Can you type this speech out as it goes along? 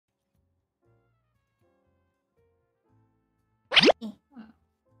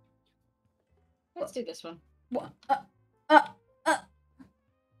Let's do this one. What? Uh.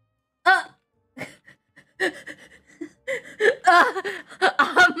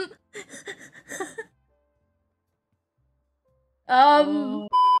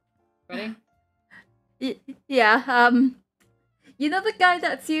 Ready? Yeah, you know the guy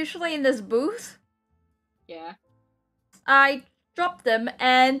that's usually in this booth? Yeah. I dropped him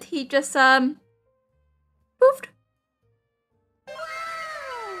and he just, poofed.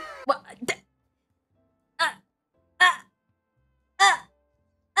 What?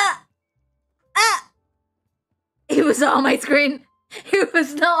 He was not on my screen. He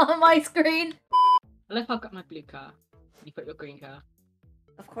was not on my screen. I love how I've got my blue car. You put your green car.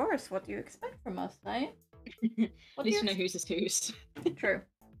 Of course, what do you expect from us, right? At least we know whose is whose. True.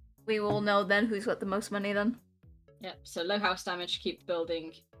 We will know then who's got the most money then. Yep, so low house damage, keep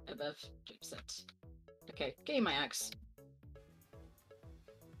building above 2%. Okay, give me my axe.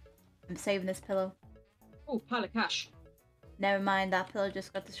 I'm saving this pillow. Oh, pile of cash. Never mind, that pillow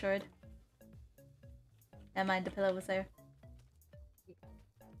just got destroyed. Never mind, the pillow was there.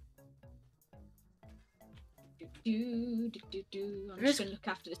 I'm just gonna look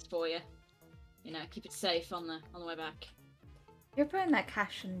after this for you. You know, keep it safe on the way back. You're putting that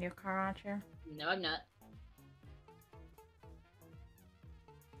cash in your car, aren't you? No, I'm not.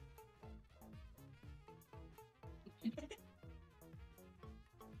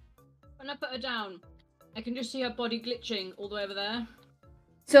 When I put her down, I can just see her body glitching all the way over there.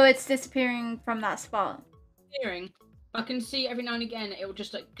 So it's disappearing from that spot? Disappearing. I can see every now and again it will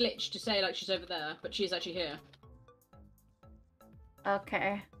just like glitch to say like she's over there, but she's actually here.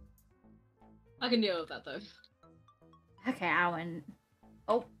 Okay. I can deal with that though. Okay, I went.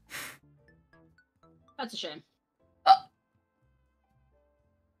 Oh. That's a shame.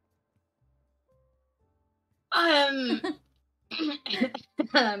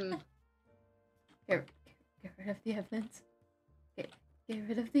 Get rid of the evidence. Get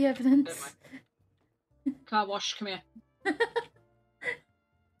rid of the evidence. Car wash, come here.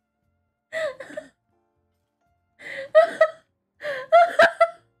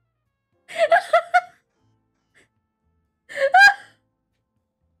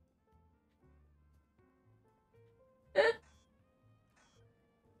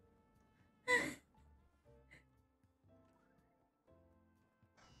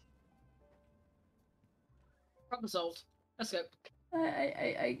 Problem solved. Let's go.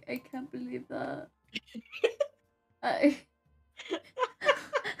 I can't believe that. I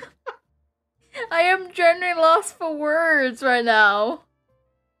am genuinely lost for words right now.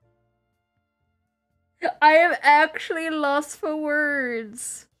 I am actually lost for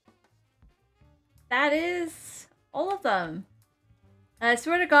words. That is all of them. I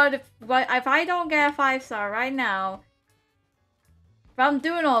swear to God, if I don't get a 5-star right now, if I'm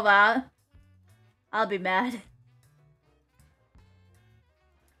doing all that, I'll be mad.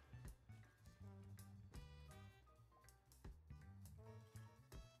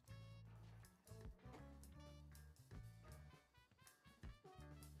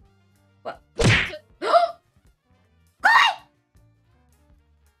 What?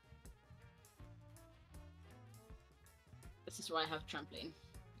 This is why I have trampoline.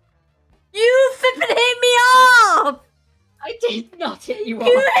 You flipping hit me off! I did not hit you off!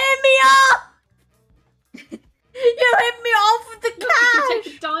 You hit me off! You hit me off with the cash!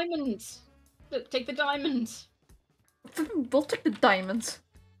 Take the diamond! Look, take the diamond! We'll take the diamonds.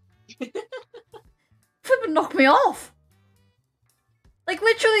 Flipping knocked me off! Like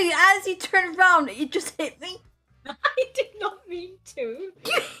literally, as you turned around, it just hit me. I did not mean to.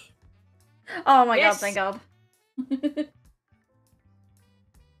 Oh my Yes. God! Thank God.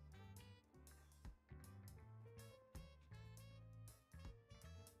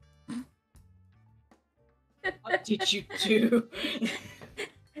 What did you do?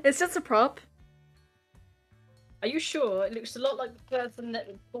 It's just a prop. Are you sure? It looks a lot like the person that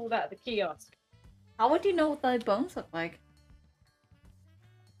pulled out the kiosk. How would you know what the bones look like?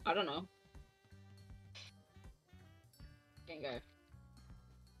 I don't know. Can't go.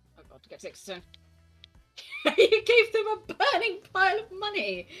 Oh God, get 6 soon. You gave them a burning pile of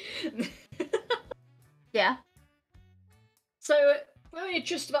money! Yeah. So, we only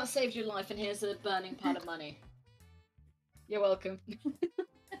just about saved your life and here's a burning pile of money. You're welcome.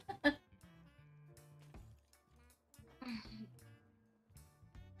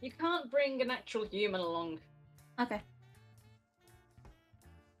 You can't bring an actual human along. Okay.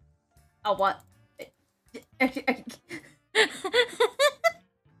 Oh, what? I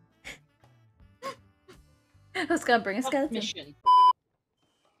was gonna bring a skeleton. Mission.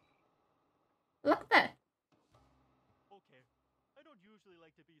 Look at that. Okay, I don't usually usually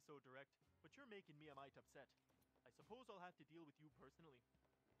like to be so direct, but you're making me a mite upset. I suppose I'll have to deal with you personally.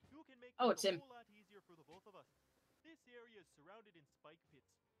 You can make Oh, it it's a him. whole lot easier for the both of us. This area is surrounded in spike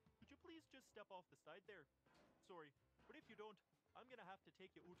pits. Could you please just step off the side there? Sorry, but if you don't, I'm gonna have to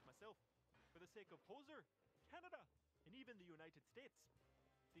take you out myself. For the sake of Poser, Canada, and even the United States.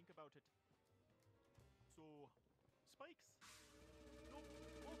 Think about it. So, spikes? Nope.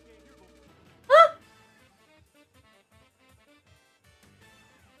 Okay, here goes.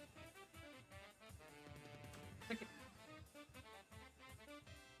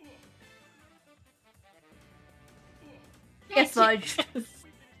 Yes, Fudge. We finish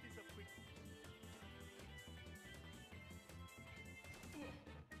this up quick.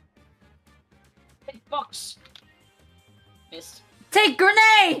 Big box. Missed. Take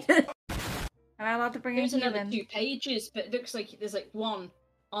grenade! Am I allowed to bring There's in another healing? 2 pages, but it looks like there's like 1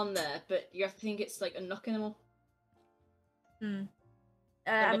 on there, but you have to think it's like unlocking them all. Hmm.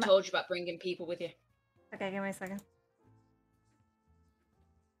 I told you about bringing people with you. Okay, give me a second.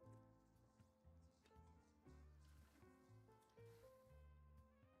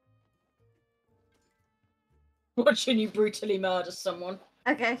 Watching you brutally murder someone.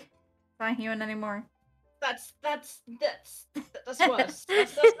 Okay. Not human anymore. That's worse. That's worse.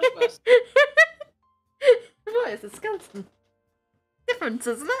 What is a skeleton? Different,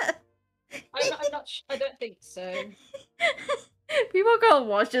 isn't it? I don't think so. People gonna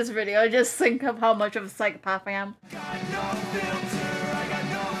watch this video and just think of how much of a psychopath I am.